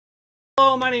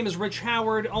Hello, my name is Rich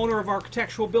Howard, owner of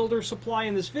Architectural Builder Supply.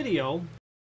 In this video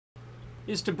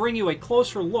is to bring you a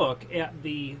closer look at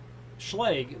the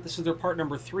Schlage. This is their part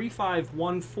number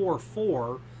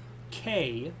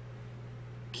 35144K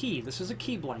key. This is a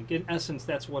key blank. In essence,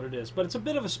 that's what it is. But it's a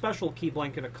bit of a special key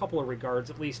blank in a couple of regards,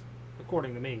 at least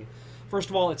according to me. First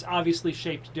of all, it's obviously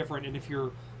shaped different, and if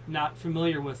you're not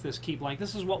familiar with this key blank,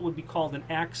 this is what would be called an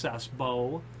access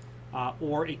bow,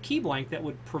 or a key blank that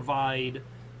would provide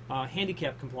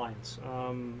handicap compliance,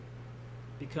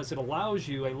 because it allows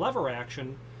you a lever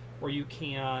action where you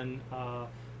can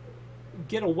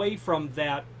get away from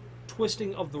that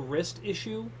twisting of the wrist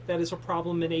issue that is a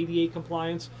problem in ADA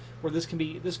compliance, where this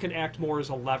can act more as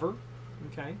a lever,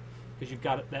 okay, because you've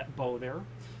got that bow there.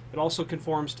 It also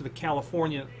conforms to the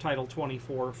California Title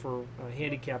 24 for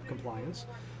handicap compliance.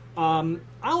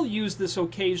 I'll use this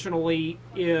occasionally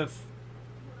if,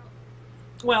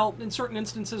 well, in certain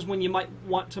instances when you might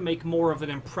want to make more of an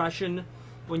impression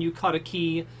when you cut a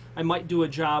key. I might do a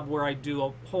job where I do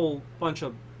a whole bunch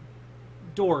of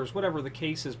doors, whatever the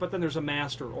case is, but then there's a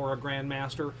master or a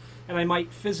grandmaster, and I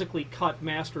might physically cut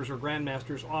masters or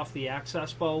grandmasters off the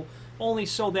access bow, only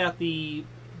so that the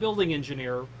building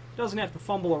engineer doesn't have to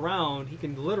fumble around. He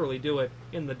can literally do it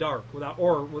in the dark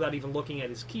without even looking at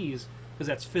his keys, because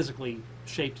that's physically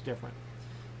shaped different.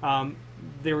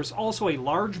 There's also a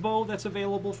large bow that's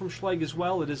available from Schlage as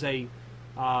well. It is a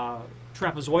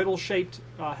trapezoidal shaped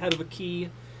head of a key.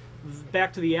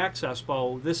 Back to the access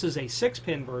bow, this is a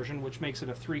 6-pin version, which makes it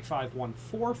a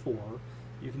 35144.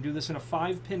 You can do this in a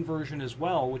 5-pin version as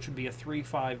well, which would be a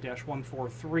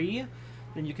 35-143.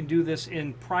 Then you can do this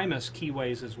in Primus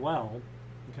keyways as well.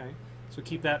 Okay, so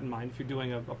keep that in mind if you're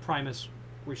doing a Primus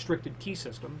restricted key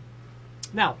system.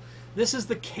 Now, this is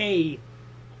the K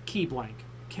key blank.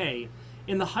 K.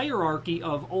 In the hierarchy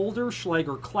of older Schlage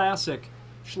or classic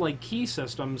Schlage key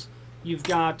systems, you've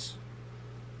got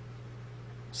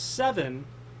 7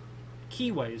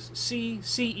 keyways: C,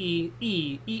 CE,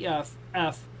 E, EF,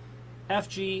 F,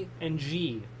 FG, and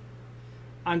G.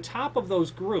 On top of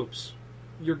those groups,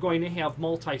 you're going to have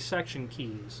multi-section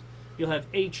keys. You'll have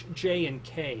H, J, and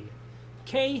K.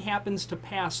 K happens to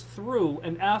pass through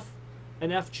an F,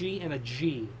 an FG, and a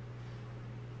G.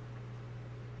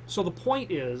 So the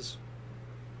point is,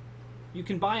 you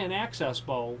can buy an access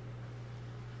bow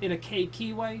in a K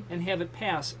keyway and have it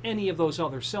pass any of those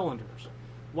other cylinders.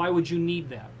 Why would you need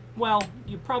that? Well,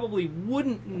 you probably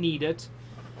wouldn't need it,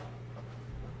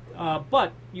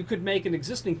 but you could make an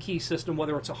existing key system,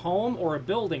 whether it's a home or a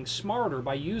building, smarter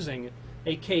by using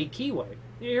a K keyway.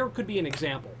 Here could be an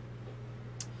example.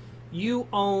 You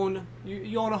own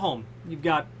a home. You've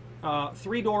got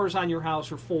 3 doors on your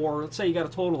house, or 4. Let's say you got a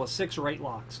total of 6 or 8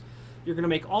 locks. You're going to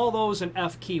make all those an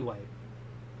F keyway.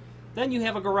 Then you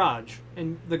have a garage,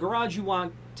 and the garage you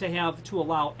want to have to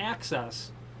allow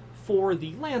access for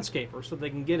the landscaper so they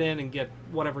can get in and get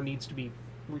whatever needs to be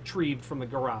retrieved from the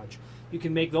garage. You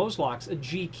can make those locks a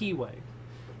G keyway.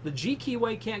 The G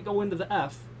keyway can't go into the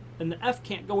F, and the F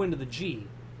can't go into the G.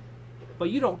 But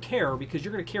you don't care, because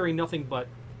you're going to carry nothing but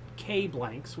K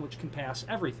blanks, which can pass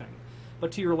everything.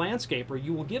 But to your landscaper,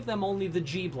 you will give them only the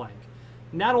G blank.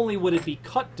 Not only would it be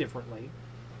cut differently,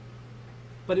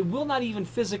 but it will not even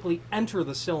physically enter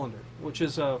the cylinder, which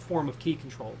is a form of key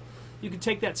control. You could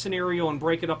take that scenario and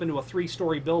break it up into a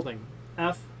 3-story building.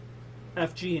 F,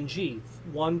 G, and G.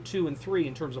 1, 2, and 3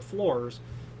 in terms of floors.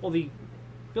 Well, the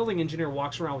building engineer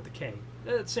walks around with the K.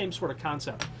 Same sort of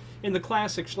concept. In the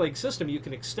classic Schlage system, you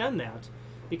can extend that,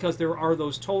 because there are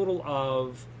those total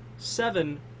of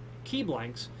 7 key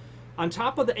blanks. On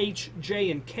top of the H, J,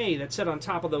 and K that sit on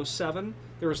top of those 7,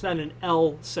 there is then an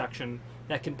L section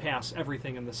that can pass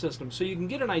everything in the system. So you can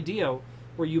get an idea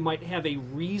where you might have a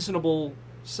reasonable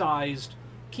sized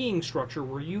keying structure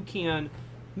where you can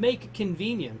make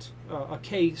convenient a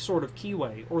K sort of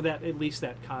keyway, or that at least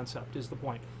that concept is the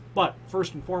point. But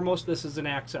first and foremost, this is an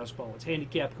access bow. It's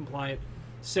handicap compliant,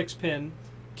 6-pin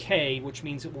K, which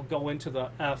means it will go into the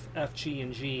F, FG,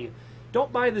 and G.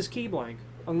 Don't buy this key blank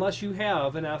unless you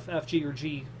have an F, FG, or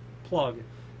G plug.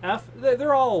 F,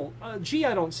 they're all, G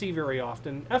I don't see very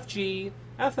often. FG,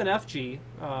 F and FG,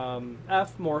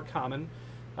 F more common,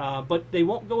 but they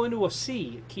won't go into a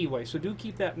C keyway, so do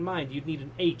keep that in mind. You'd need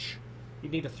an H.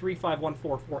 You'd need a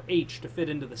 35144H to fit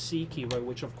into the C keyway,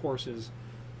 which of course is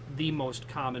the most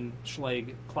common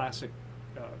Schlage classic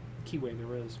keyway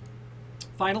there is.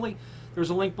 Finally, there's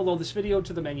a link below this video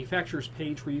to the manufacturer's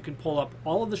page where you can pull up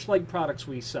all of the Schlage products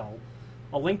we sell,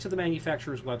 a link to the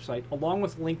manufacturer's website, along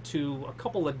with a link to a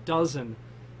couple of dozen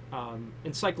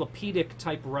encyclopedic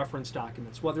type reference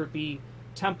documents, whether it be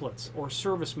templates or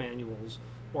service manuals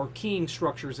or keying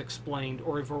structures explained,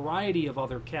 or a variety of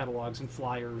other catalogs and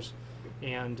flyers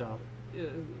and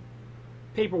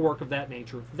paperwork of that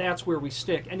nature. That's where we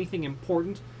stick anything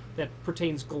important that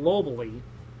pertains globally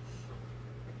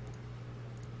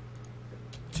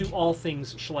to all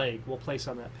things Schlage. We'll place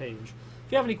on that page.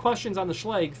 If you have any questions on the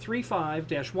Schlage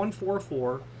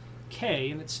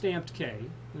 35-144K, and it's stamped K,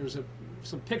 there's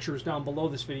some pictures down below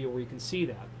this video where you can see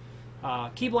that.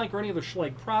 Key blank or any other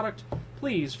Schlage product,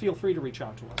 please feel free to reach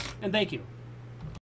out to us. And thank you.